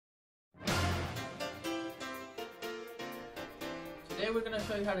Today we're going to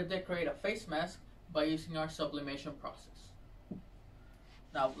show you how to decorate a face mask by using our sublimation process.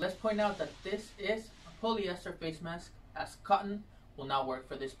 Now let's point out that this is a polyester face mask, as cotton will not work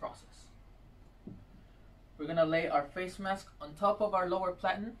for this process. We're going to lay our face mask on top of our lower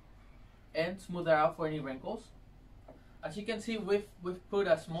platen and smooth it out for any wrinkles. As you can see, we've put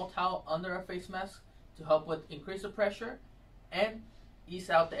a small towel under our face mask to help with increase the pressure and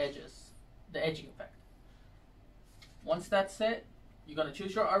ease out the edges, the edging effect. Once that's set, you're going to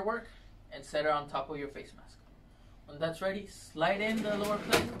choose your artwork and set it on top of your face mask. When that's ready, slide in the lower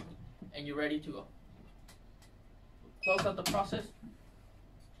plate and you're ready to go. Close out the process.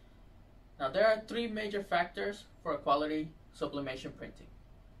 Now there are three major factors for a quality sublimation printing: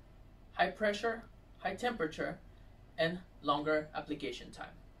 high pressure, high temperature, and longer application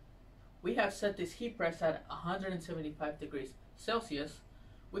time. We have set this heat press at 175 degrees Celsius,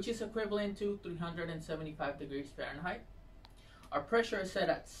 which is equivalent to 375 degrees Fahrenheit. Our pressure is set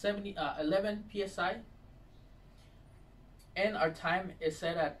at 11 psi, and our time is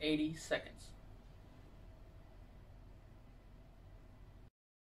set at 80 seconds.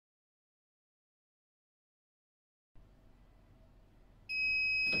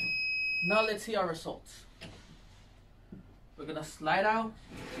 Now let's see our results. We're gonna slide out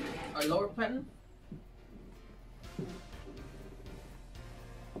our lower platen.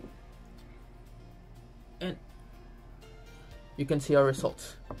 And you can see our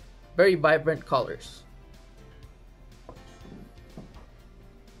results. Very vibrant colors.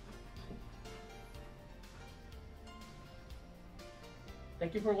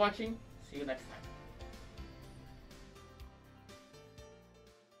 Thank you for watching. See you next time.